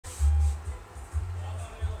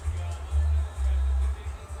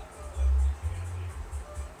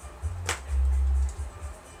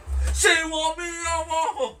She want me, I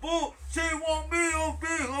want her boo. She want me, I'll be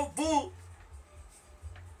her boo.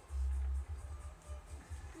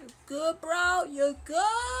 You good, bro? You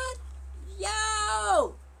good?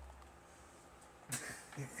 Yo!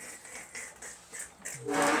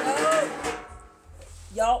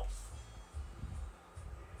 Yo!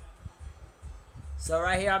 So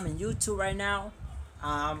right here, I'm in YouTube right now.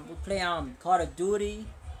 We play Call of Duty.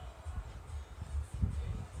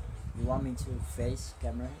 You want me to face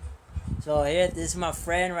camera? So here, this is my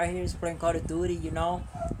friend right here. He's playing Call of Duty. You know,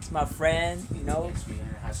 it's my friend. You know,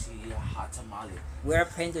 we're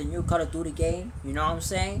playing the new Call of Duty game. You know what I'm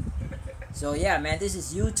saying? So yeah, man, this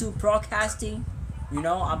is YouTube broadcasting. You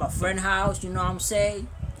know, I'm a friend house. You know what I'm saying?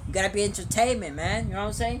 You gotta be entertainment, man. You know what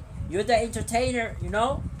I'm saying? You're the entertainer. You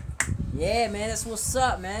know? Yeah, man, that's what's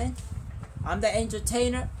up, man. I'm the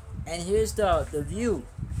entertainer, and here's the view.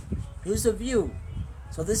 Here's the view.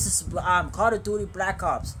 So this is Call of Duty Black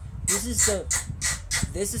Ops. This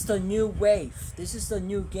is the new wave. This is the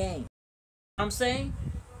new game. You know what I'm saying?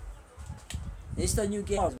 This is the new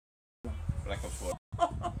game. Black Ops 4.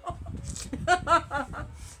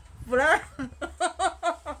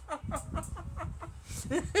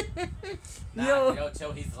 Yo,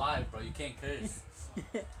 chill, he's live, bro. You can't curse.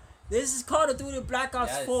 This is Call of Duty Black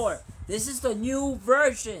Ops Yes. 4. This is the new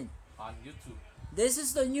version. On YouTube. This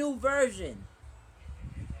is the new version.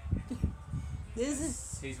 This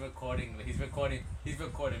is. He's recording me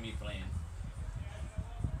playing.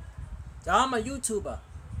 I'm a YouTuber.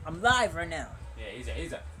 I'm live right now. Yeah,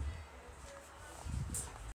 he's a.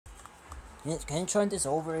 Can you turn this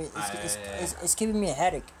over? It's giving me a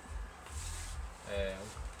headache.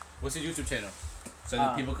 What's your YouTube channel? So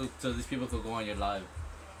these people could go on your live.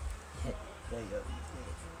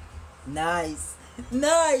 Nice.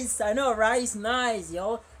 Nice. I know, right? It's nice,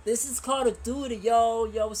 yo. This is Call of Duty, yo.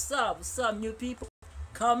 Yo, what's up? What's up, new people?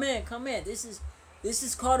 Come in. This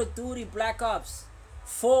is Call of Duty Black Ops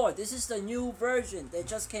 4. This is the new version that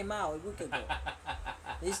just came out a week ago.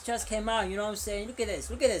 This just came out, you know what I'm saying? Look at this.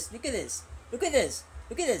 Look at this. Look at this. Look at this.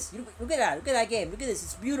 Look at this. Look at that. Look at that game. Look at this.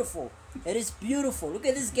 It's beautiful. It is beautiful. Look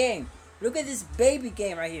at this game. Look at this baby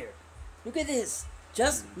game right here. Look at this.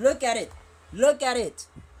 Just look at it. Look at it.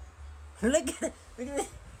 Look at it. Look at it.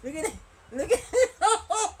 Look at it. Look at it.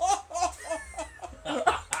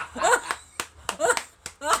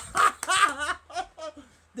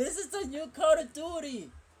 This is the new Call of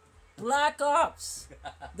Duty Black Ops.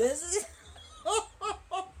 This is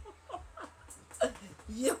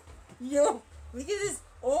yo, look at this.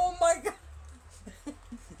 Oh my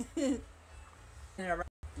god.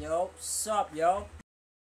 Yo, sup, yo?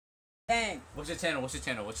 Dang. What's your channel? What's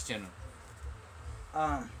your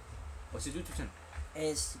YouTube channel?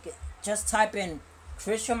 Is just type in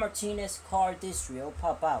Christian Martinez car district. It'll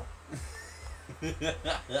pop out.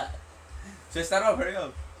 Just start up. Hurry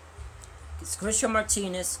up. It's Christian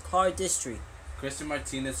Martinez car district. Christian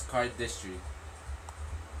Martinez Card District.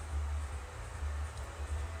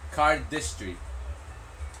 Card District.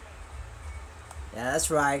 Yeah, that's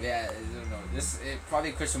right. Yeah, I don't know.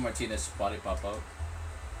 Probably Christian Martinez body pop out.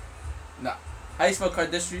 Nah. How you spell Card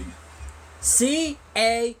District?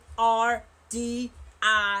 CARDI.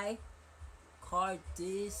 Card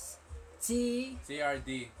dis T.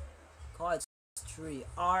 CRD. Card district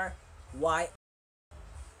RY.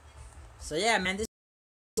 So yeah, man, this is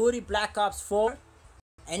Duty Black Ops 4.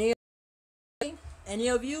 Any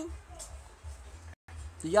of you?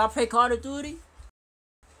 Do y'all play Call of Duty?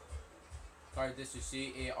 Card District.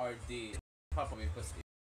 CARD. Pop on me, pussy.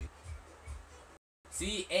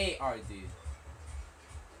 CARD.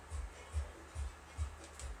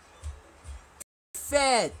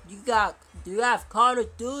 Fed, do you have Call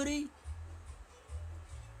of Duty?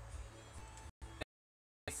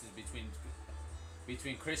 This is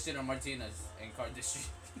between Christian or Martinez and Card District.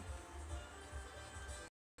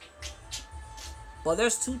 But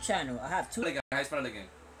there's two channels. I have two. How you spell it again?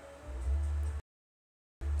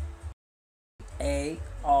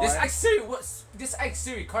 A-R. This Ike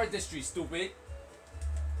Siri Card District, stupid.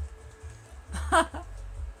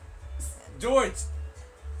 George.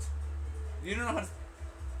 You don't know how to.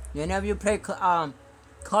 Do any of you play Call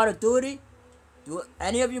of Duty? Do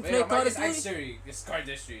any of you play Call of Duty? Ike Siri. It's Card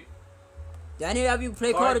District. Do any of you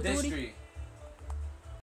play Call of Duty?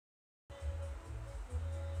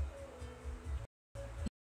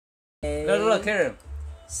 Look, hear him.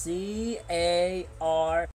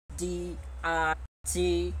 CARDITY.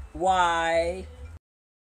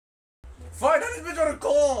 Fuck, that is bitch on a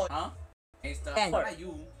call. Huh? Not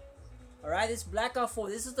you. Alright, this is Black Ops 4.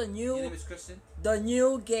 This is Your name is Christian? the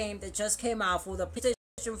new game that just came out for the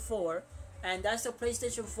PlayStation 4. And that's the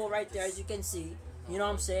PlayStation 4 right there, as you can see. You know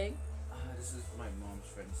what I'm saying? this is my mom's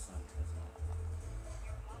friend's son as well.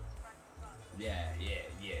 Yeah.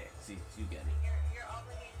 See, you get it. You're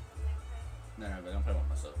obligated to mix it. No, but I'm playing with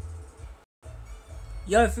myself.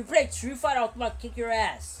 Yo, if you play Street Fighter, I'll kick your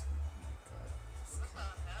ass.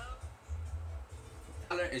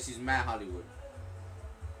 And she's mad Hollywood.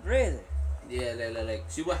 Really? Yeah, like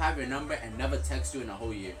she will have your number and never text you in a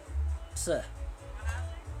whole year. Sir.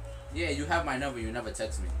 Yeah, you have my number, you never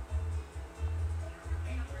text me.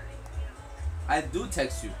 I do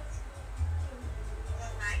text you.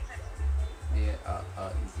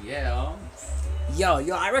 Yeah.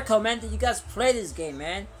 Yo, I recommend that you guys play this game,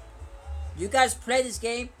 man. You guys play this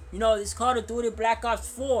game. You know, it's Call of Duty Black Ops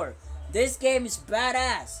 4. This game is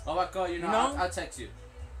badass. Oh my god, you know? I'll text you.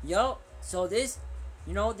 Yo, so this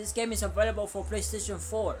game is available for PlayStation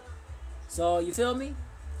 4. So, you feel me?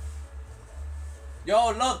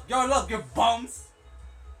 Yo, look, you bums.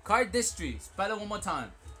 Card Distry, spell it one more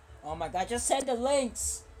time. Oh my god, just send the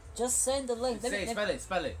links. Just send the links.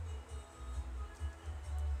 Spell it.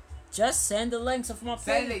 Just send the links of my page.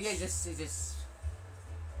 Send it, yeah, just.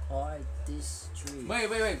 Card Distry.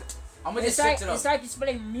 Wait. I'm gonna It's just like switch it up. it's like it's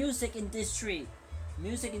playing music in this tree,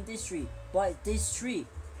 but this tree,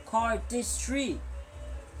 Card Distry.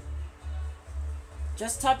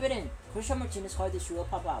 Just type it in. Christian Martinez Card Distry will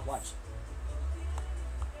pop out. Watch.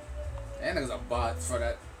 That nigga's a bot for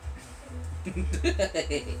that.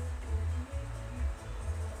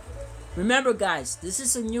 Remember, guys, this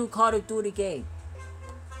is a new Call of Duty game.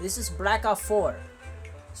 This is Black Ops 4.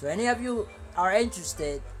 So any of you are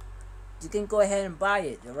interested, you can go ahead and buy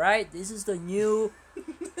it. All right. This is the new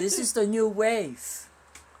wave.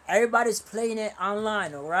 Everybody's playing it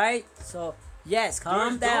online. All right. So yes,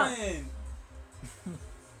 calm down.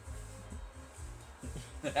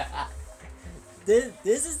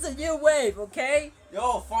 This is the new wave, okay?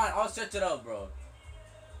 Yo, fine, I'll stretch it up, bro.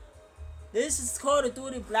 This is Call of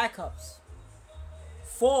Duty Black Ops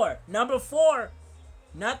 4. Number 4.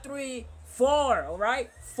 Not 3, 4, alright?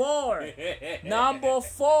 4. Number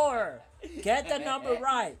 4. Get the number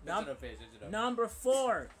right. Number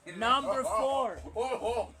 4. Number 4.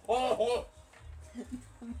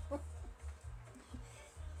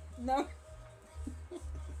 No.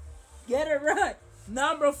 Get it right.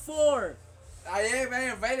 Number 4. I ain't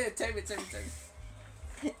ready. Take me.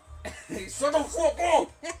 Shut the fuck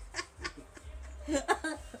up!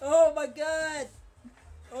 Oh my god.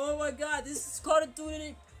 This is Call of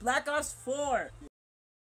Duty Black Ops 4.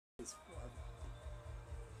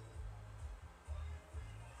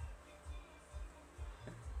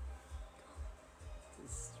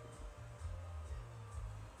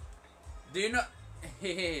 Do you know?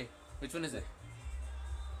 Hey, which one is it?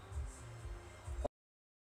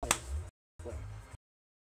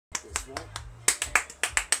 This one.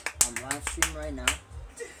 I'm live stream right now.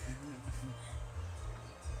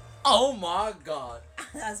 Oh my god.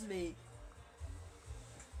 That's me.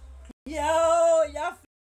 Yo!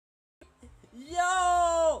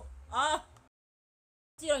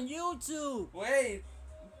 See on YouTube. Wait.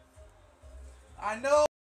 I know.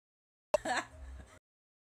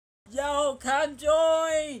 Yo, come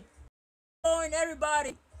join. Join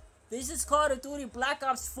everybody. This is Call of Duty Black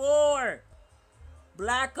Ops 4.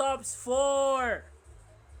 Black Ops 4.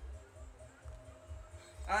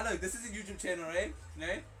 Ah, look, this is a YouTube channel, right?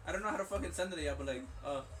 Right? I don't know how to fucking send it yet, but like,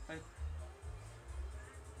 hi.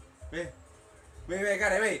 Wait, I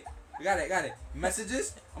got it, wait. Got it.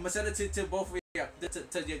 Messages, I'm gonna send it to both of you,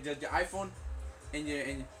 to your iPhone and your.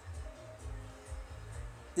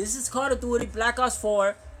 This is Call of Duty Black Ops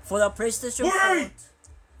 4 for the PlayStation 4. Wait!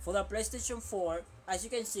 For the PlayStation 4, as you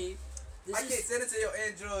can see, I can't send it to your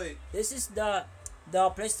Android. This is the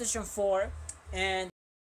PlayStation 4, and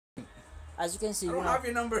as you can see, I don't have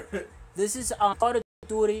your number. This is Call of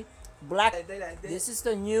Duty Black. This is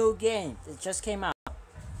the new game. It just came out.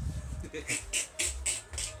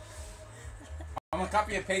 I'm gonna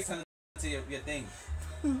copy and paste it to your thing.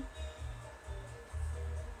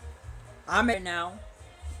 I'm here now.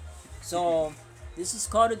 So this is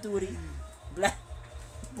Call of Duty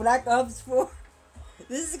Black Ops 4.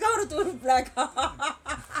 This is Call of Duty Black Ops.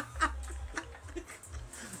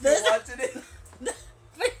 You're watching it?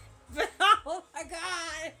 Oh my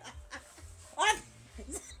god! What?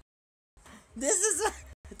 This is oh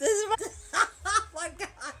my god!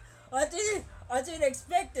 I didn't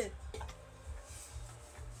expect it.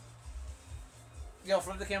 Yo,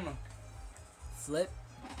 flip the camera. Flip.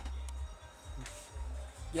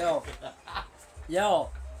 Yo,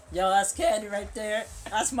 that's Candy right there.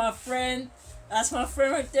 That's my friend. That's my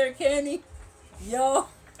friend right there, Candy. Yo,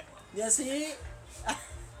 you see?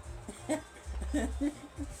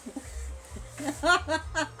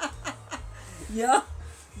 Yo,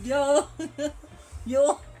 yo,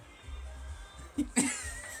 yo.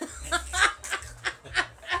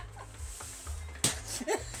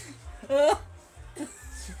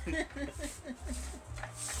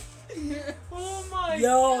 Oh my.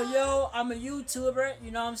 Yo, I'm a YouTuber,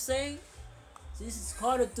 you know what I'm saying? This is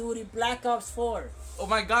Call of Duty Black Ops 4. Oh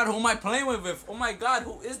my God, who am I playing with? Oh my God,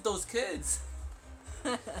 who is those kids?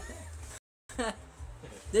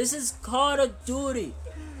 This is Call of Duty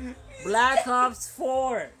Black Ops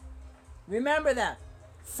 4. Remember that.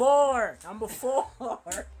 4. Number 4.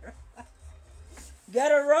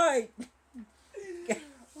 Get it right.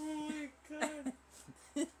 Oh my God.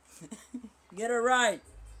 Get it right.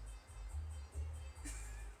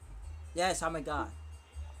 Yes, I'm a god.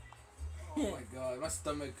 Oh my God, my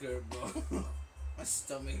stomach hurt, bro. My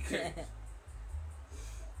stomach hurt.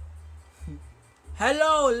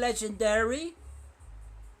 Hello, legendary.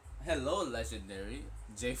 Hello, legendary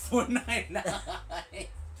J499.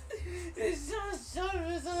 It's just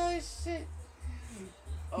it's all shit.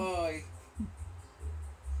 Oh,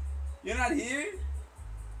 you're not here?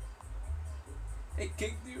 It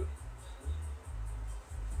kicked you?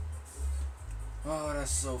 Oh,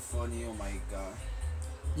 that's so funny. Oh my God.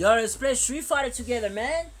 Yo, let's play Street Fighter together,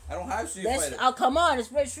 man. I don't have Street Fighter. Oh, come on, let's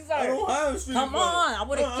play Street I Fighter. don't have Street Fighter. Come on, I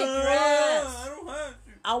would've kicked your ass. I don't have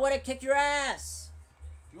Street. I would've kicked your ass.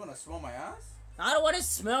 You wanna smell my ass? I don't wanna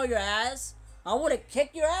smell your ass. I would've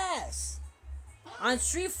kicked your ass. On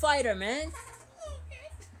Street Fighter, man.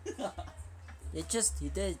 You just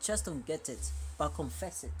don't get it, but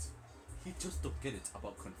confess it. You just don't get it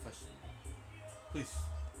about confession. Please.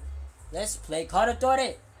 Let's play Call of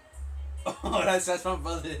Duty. Oh, that's my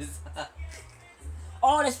brother's.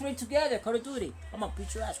 Oh, let's play together, Call of Duty. I'm gonna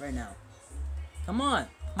beat your ass right now. Come on,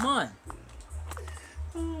 come on.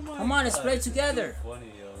 Oh my Come on, let's God, play this is together. So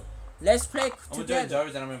funny, yo. Let's play I'm gonna join together.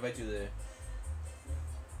 Jarvis and I'm gonna invite you there.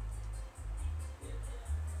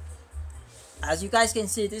 As you guys can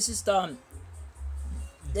see, this is the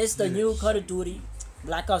new Call of Duty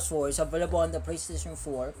Black Ops 4. It's available on the PlayStation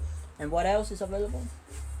 4. And what else is available?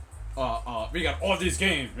 We got all these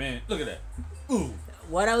games, man. Look at that. Ooh.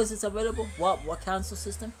 What else is available? What console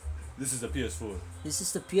system? This is the PS4. This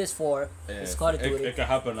is the PS4. It's Call of Duty. It can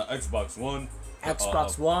happen on Xbox One.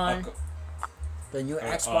 Xbox One. The new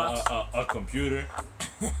Xbox. A computer.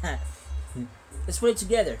 Let's play it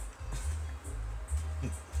together.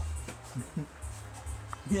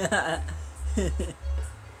 Yeah.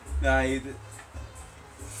 Nah, you did.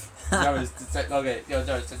 Jarvis, okay. Yo,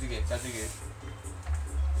 Jarvis, touch the game.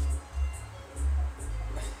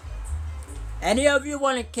 Any of you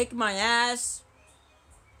want to kick my ass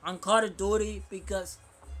on Call of Duty? Because,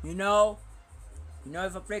 you know,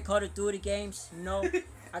 if I play Call of Duty games,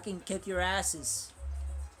 I can kick your asses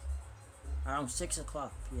around 6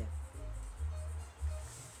 o'clock. Yeah.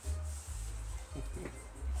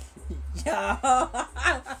 Yeah.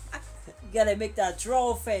 You gotta make that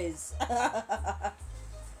troll face.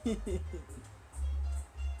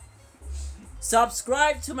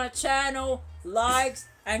 Subscribe to my channel, likes,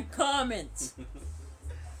 and comment.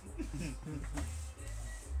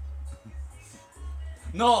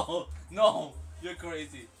 No, you're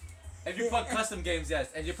crazy. If you put custom games, yes.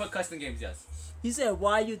 He said,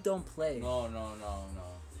 why you don't play?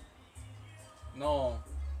 No.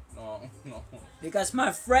 Because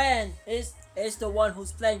my friend is the one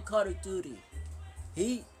who's playing Call of Duty.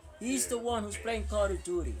 He's the one who's playing Call of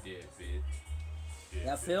Duty. Yeah, bitch.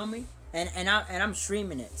 Y'all feel me? And I'm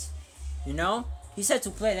streaming it. You know? He said to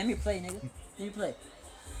play. Let me play, nigga. Let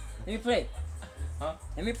me play. Huh?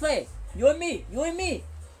 Let me play. You and me.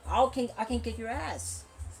 I can kick your ass.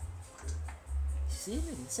 See? He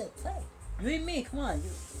said play. You and me. Come on.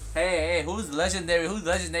 Hey, who's legendary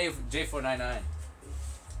J499?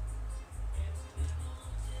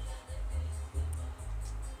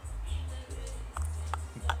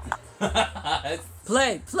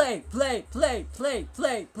 Play. Play.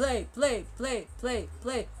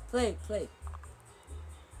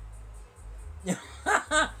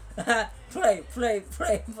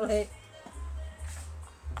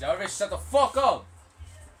 Jarvis, shut the fuck up.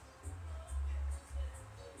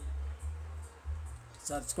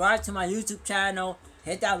 Subscribe to my YouTube channel.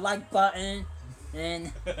 Hit that like button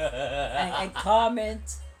and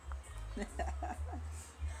comment.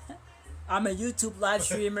 I'm a YouTube live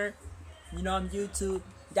streamer. You know I'm YouTube.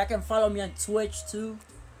 Y'all can follow me on Twitch too.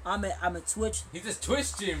 I'm a Twitch. He's a Twitch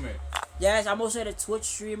streamer. Yes, I'm also a Twitch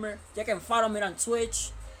streamer. You can follow me on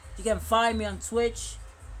Twitch. You can find me on Twitch.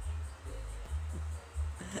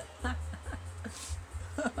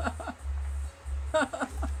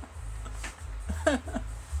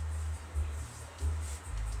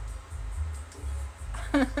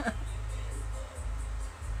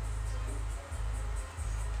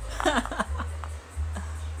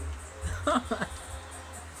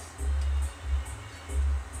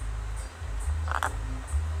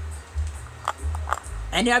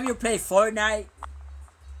 Any of you play Fortnite?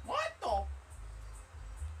 What the?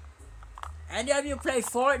 Any of you play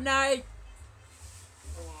Fortnite?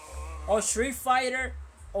 Or Street Fighter?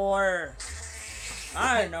 Or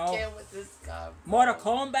I don't know. With this guy, Mortal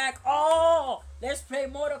Kombat? Oh, let's play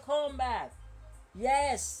Mortal Kombat.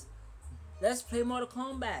 Yes. Let's play Mortal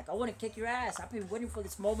Kombat. I want to kick your ass. I've been waiting for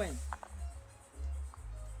this moment.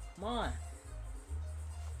 Come on.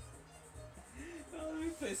 Let me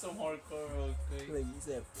play some hardcore real quick. Wait, you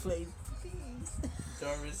said play, please.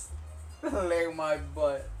 Jarvis, lay my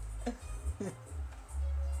butt.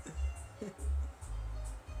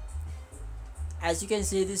 As you can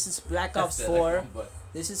see, this is Black Ops 4.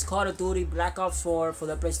 This is Call of Duty Black Ops 4 for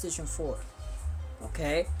the PlayStation 4.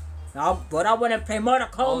 Okay? Now, but I want to play Mortal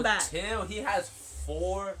Kombat. Till he has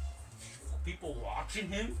 4 people watching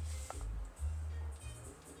him.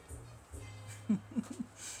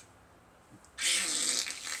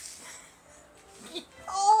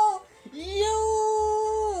 Oh,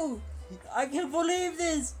 you! I can't believe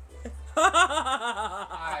this.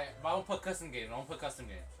 Alright, but I'm gonna put custom game. I'm gonna put custom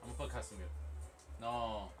game.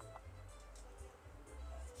 No.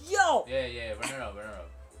 Yo! Yeah, run it up.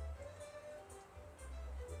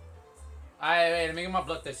 Alright, wait, let me get my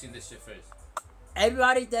blood test in this shit first.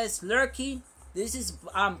 Everybody that's lurking, this is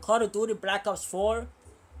Call of Duty Black Ops 4.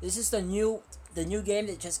 This is the new game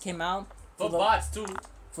that just came out For bots too.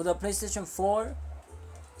 for the PlayStation 4.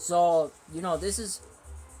 So, you know, this is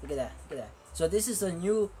look at that. So this is the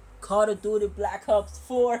new Call of Duty Black Ops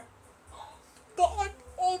 4. God,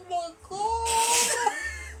 oh my god.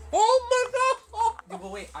 Oh my god. Yeah,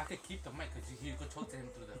 but wait, I could keep the mic because you could talk to him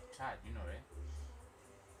through the chat, you know, right?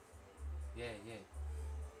 Yeah.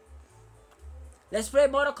 Let's play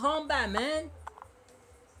Mortal Kombat, man.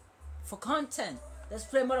 For content. Let's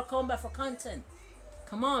play Mortal Kombat for content.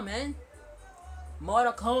 Come on, man.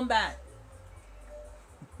 Mortal Kombat.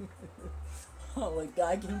 Oh my god,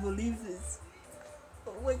 I can't believe this.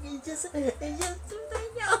 Oh my god, it just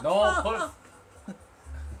No, put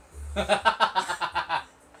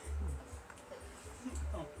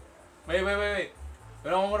Wait.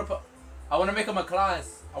 But I want to make him a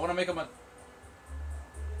class. I want to make him a...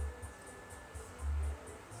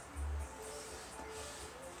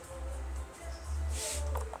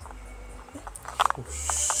 Oh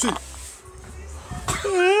shit!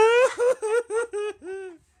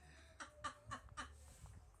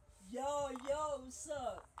 Yo, what's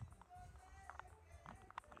up?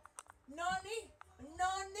 Nani?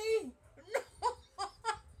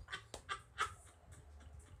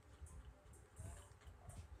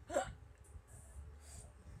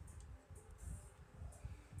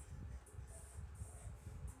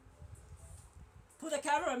 Put the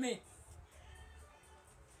camera on me.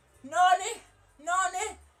 Nani?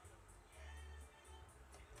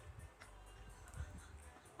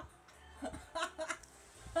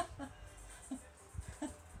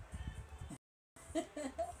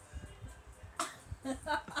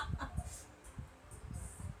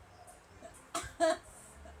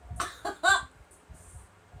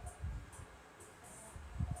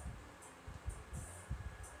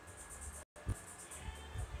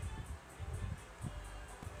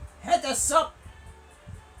 Hit the sub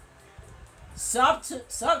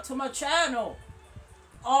to my channel.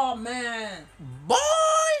 Oh man, Boy!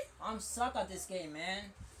 I'm suck at this game, man.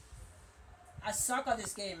 I suck at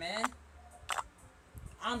this game, man.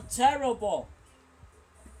 I'm terrible.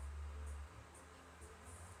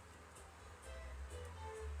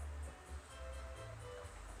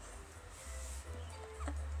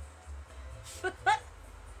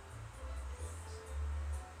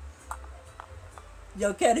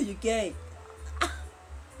 Yo, Kenny, you gay.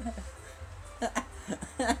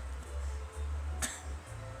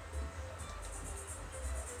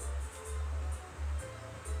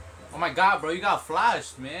 Oh my god, bro, you got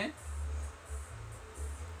flashed, man.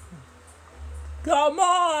 Come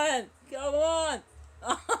on!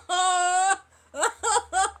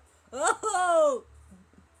 Oh!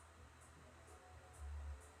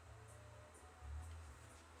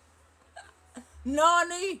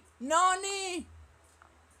 Nani!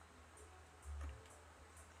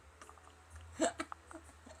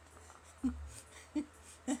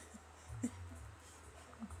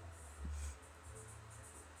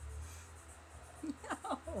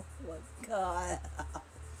 Oh my god.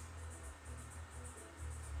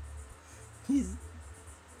 He's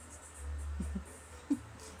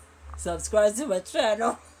subscribe to my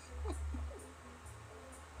channel.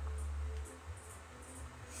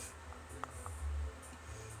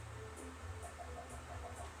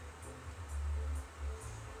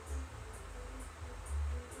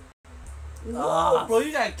 Ah. Bro,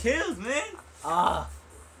 you got kills, man. Ah.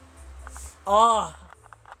 Ah.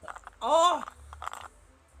 Ah.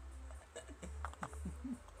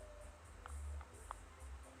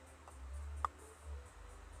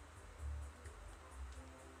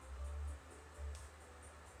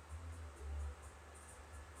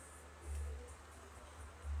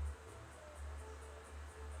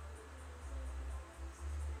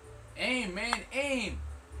 Aim, man, aim.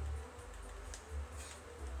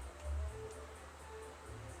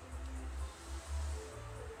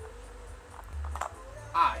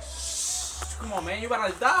 Ah, come on, man, you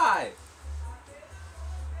about to die.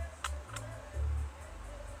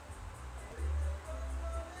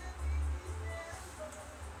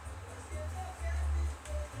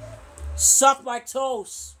 Suck my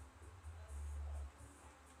toes.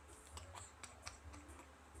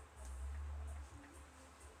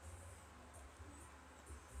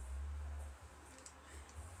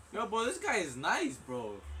 Yo, bro, this guy is nice,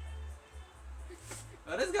 bro.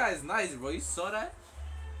 Yo, this guy is nice, bro. You saw that?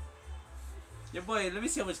 Yo, boy, let me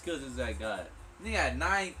see how much kills this guy got. He got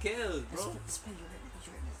 9 kills, bro. Let's play you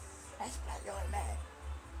and me. Let's play you and me.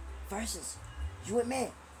 Versus you and me.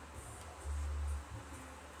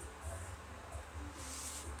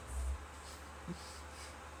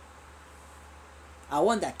 I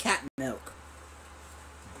want that cat milk.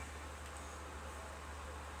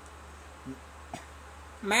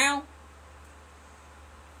 Meow.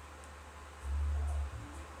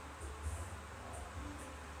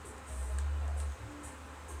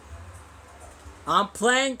 I'm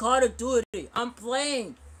playing Call of Duty. I'm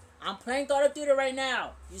playing Call of Duty right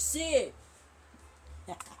now. You see it?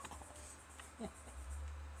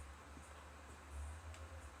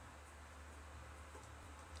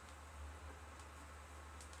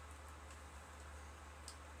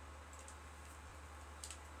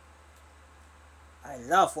 I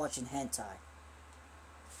love watching hentai.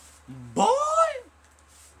 Boy!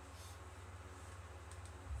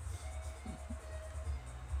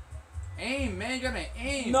 Aim, man, you gotta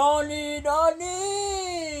aim. Nani,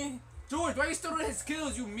 Nani. George, why you still doing his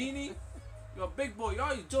kills, you meanie? You're a big boy. Yo,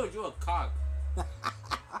 George, you're a cock.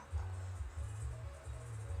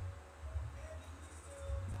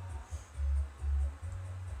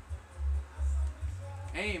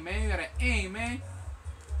 Aim, man, you gotta aim, man.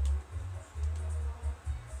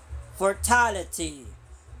 Fatality.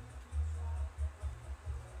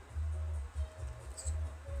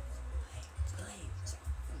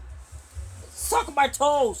 Suck my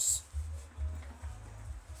toes.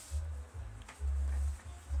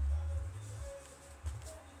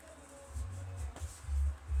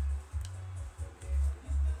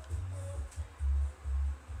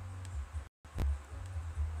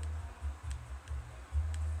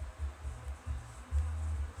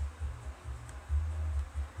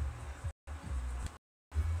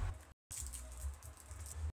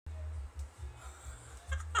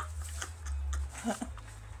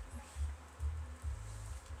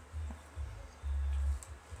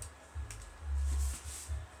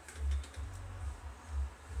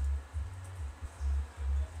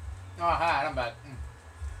 Oh, hi, I'm back.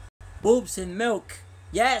 Boobs and milk.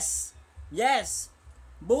 Yes. Yes.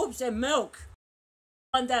 Boobs and milk.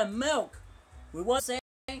 We want that milk. We want saying.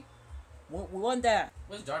 We want that.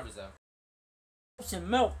 Where's Jarvis at? Boobs and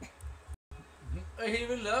milk. He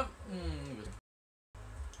even love.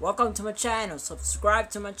 Welcome to my channel. Subscribe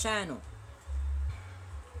to my channel.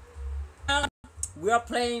 We're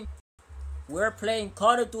playing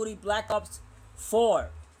Call of Duty Black Ops 4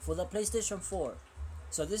 for the PlayStation 4.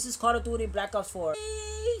 So this is Call of Duty Black Ops 4.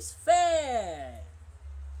 It's fair.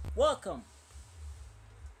 Welcome.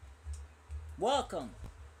 Welcome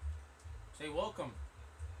Say welcome.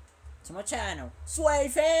 to my channel. Sway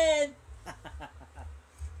fan.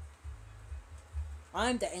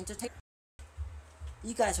 I'm the entertainer.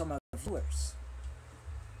 You guys are my viewers.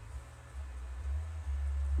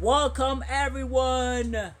 Welcome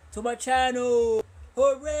everyone to my channel.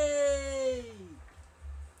 Hooray!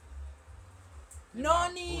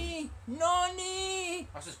 Nani! Nani!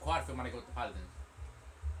 Watch this quad film when I go to Paladin.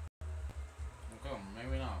 Okay,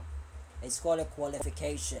 maybe not. It's called a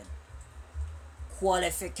qualification.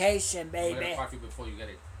 Qualification, You baby. gotta quad film before you get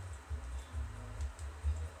it.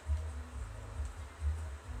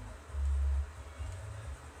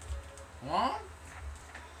 What?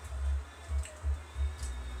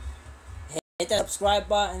 Hit the subscribe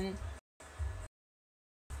button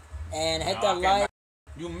and hit the Okay, like.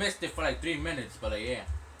 You missed it for like 3 minutes, but yeah.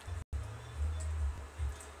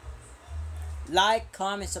 Like,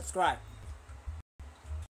 comment, subscribe.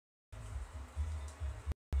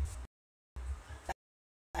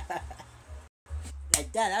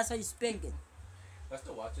 like that. That's how you spank it. I'm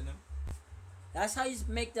still watching him. That's how you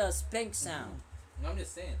make the spank sound. No, I'm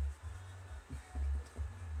just saying.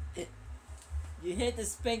 You hit the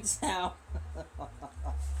spank sound.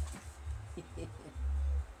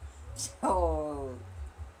 Oh.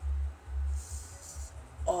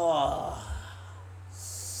 Oh.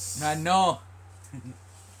 I know.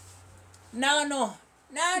 Nano.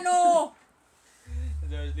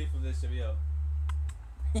 There's leave from this video.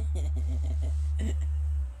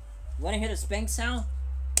 Wanna hear the spank sound?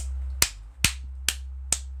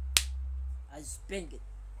 I spank it.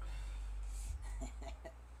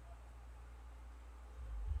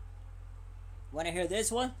 Wanna hear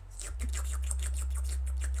this one?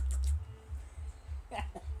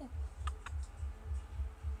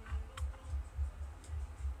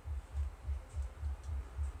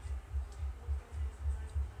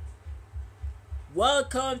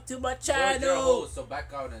 Welcome to my channel. So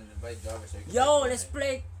back out and invite Jarvis. So you can Yo, play let's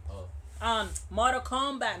Fortnite. play Mortal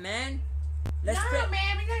Kombat, man. Let's play. No,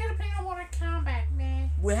 man, we're not gonna play no Mortal Kombat, man.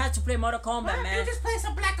 We have to play Mortal Kombat, Why don't man. you just play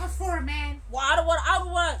some Black Ops 4, man? Well, I don't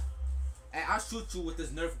want Hey, I'll shoot you with this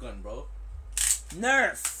Nerf gun, bro.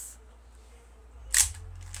 Nerf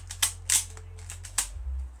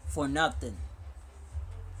for nothing.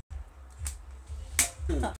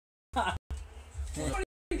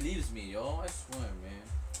 He leaves me, yo. I swear, man.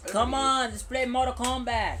 Come on, let's play Mortal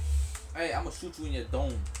Kombat. Hey, I'm gonna shoot you in your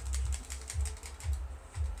dome.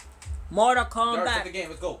 Mortal Jarvis, take the Kombat. game.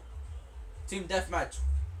 Let's go. Team deathmatch.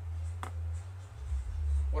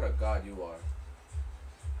 What a god you are.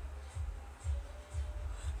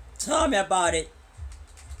 Tell me about it.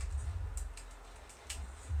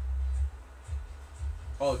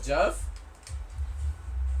 Oh, Jeff?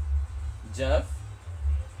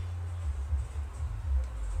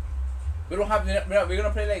 We don't have. We're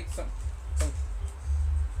gonna play like some.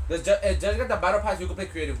 Does Jeff got the battle pass? We can play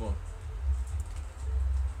creative mode.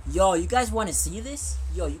 Yo, you guys want to see this?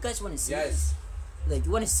 Yo, you guys want to see Yes. this? Like,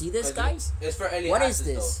 you want to see this, guys? It's for early What is access,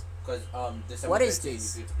 this? Because December What is 15th,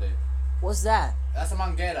 this? you get to play. What's that? That's a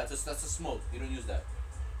manguera. That's a smoke. You don't use that.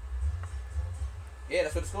 Yeah,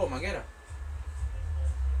 that's what it's called, manguera.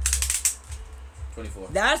 24.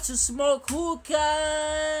 That's to smoke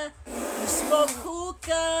hookah. To smoke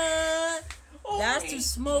hookah. That's to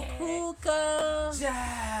smoke hookah.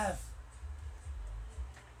 Jeff.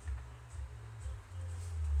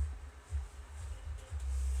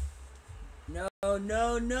 No.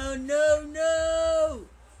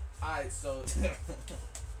 Alright, so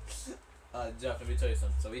Jeff, let me tell you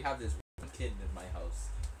something. So we have this kid in my house,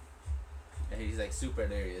 and he's like super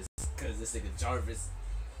hilarious because this nigga Jarvis.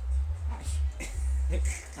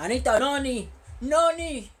 Anita, Noni.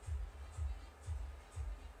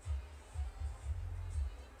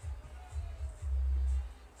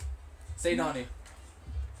 Say Nani.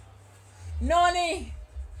 Noni.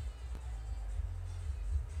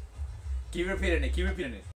 Keep repeating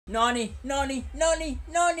it. Noni. You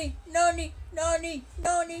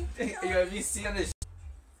have you seen this?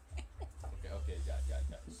 Okay, yeah.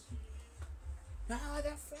 No,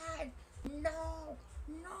 they're flying. No.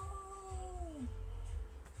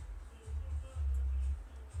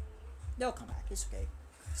 They'll come back. It's okay.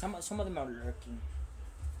 Some of them are lurking.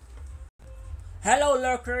 Hello,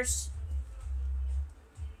 lurkers.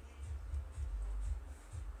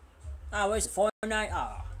 Where's Fortnite?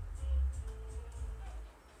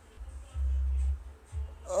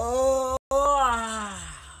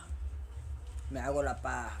 Me hago la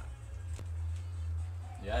paja.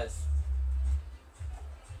 Yes.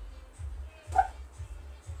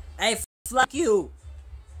 Hey, flank you.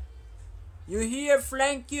 You here,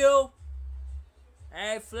 flank you?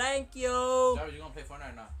 Hey, flank you. Jarvis, you gonna play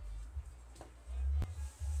Fortnite now?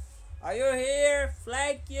 Are you here?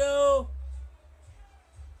 Flank you.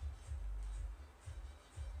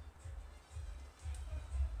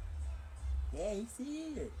 Yeah, he's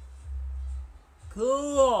here.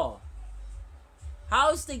 Cool.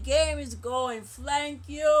 How's the game is going? Flank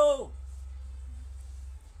you.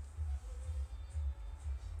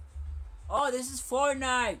 Oh, this is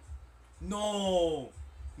Fortnite. No.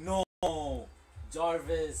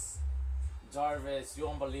 Jarvis, you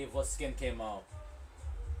won't believe what skin came out.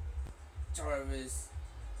 Jarvis.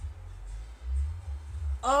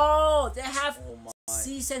 Oh, they have Oh my.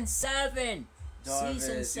 season 7. Jarvis,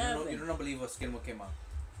 Season 7. you don't believe what skin came out.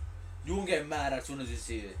 You won't get mad as soon as you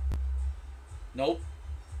see it. Nope.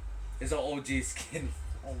 It's an OG skin.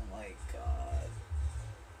 Oh my god.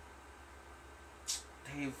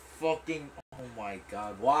 They fucking. Oh my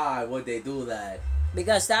god. Why would they do that?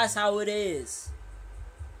 Because that's how it is.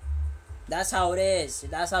 That's how it is.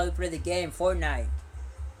 That's how we play the game, Fortnite.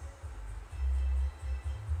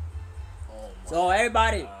 So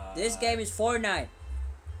everybody, this game is Fortnite.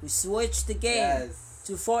 We switched the game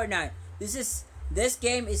to Fortnite. This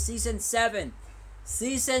game is season 7.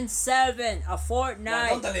 Season 7 of Fortnite. No,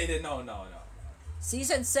 don't delete it. No.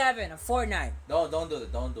 Season 7 of Fortnite. Don't do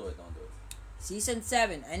it. Don't do it. Season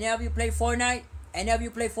 7. Any of you play Fortnite? Any of you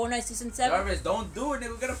play Fortnite season 7? Jarvis, don't do it,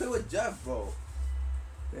 nigga. We're gonna play with Jeff, bro.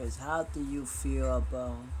 Chris, how do you feel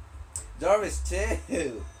about... Jarvis,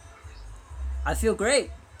 chill. I feel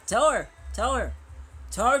great. Tell her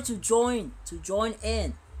to join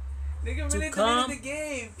in. Nigga, really come- deleted the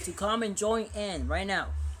game. To come and join in right now.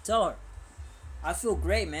 Tell her. I feel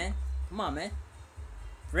great, man. Come on, man.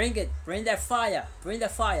 Bring it. Bring that fire. Bring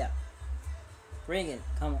that fire. Bring it.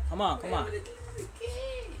 Come on.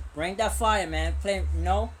 Bring that fire, man. Play,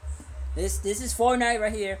 This is Fortnite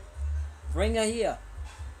right here. Bring it here.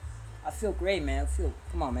 I feel great, man.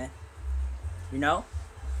 Come on, man. You know?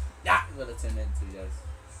 Yeah, we're gonna turn into you guys.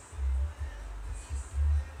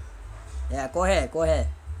 Yeah, go ahead.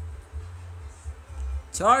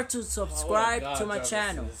 Tell her to subscribe to my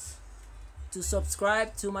channel. To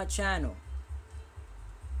subscribe to my channel.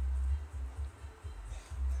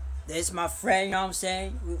 This is my friend, you know what I'm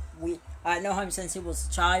saying? I know him since he was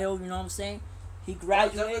a child, you know what I'm saying? He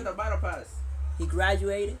graduated. The battle pass. He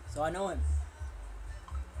graduated, so I know him.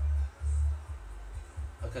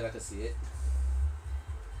 Okay, I can see it.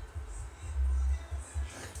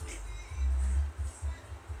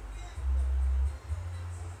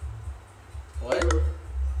 What?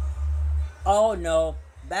 Oh no.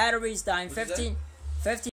 Battery's dying. What'd you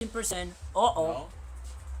 15%. No.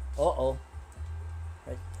 Hold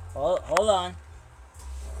on.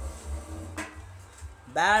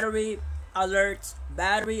 Battery alert.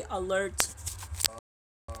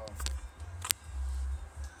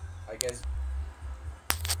 I guess.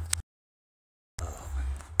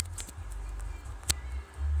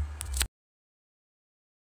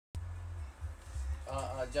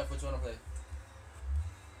 Jeff, what you wanna play?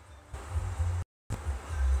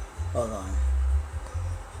 Hold on.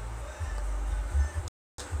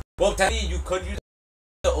 Well, tell me you could use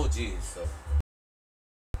the OGs, so.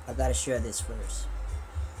 I gotta share this first.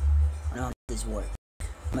 I know how this works.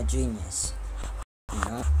 I'm a genius. You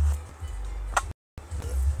know?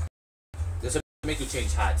 This will make you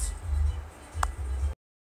change hats.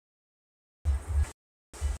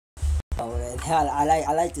 Oh,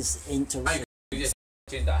 I like this interaction. You just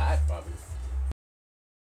change the hat, probably.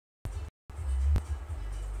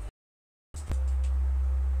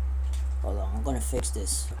 Hold on, I'm gonna fix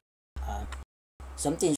this. Something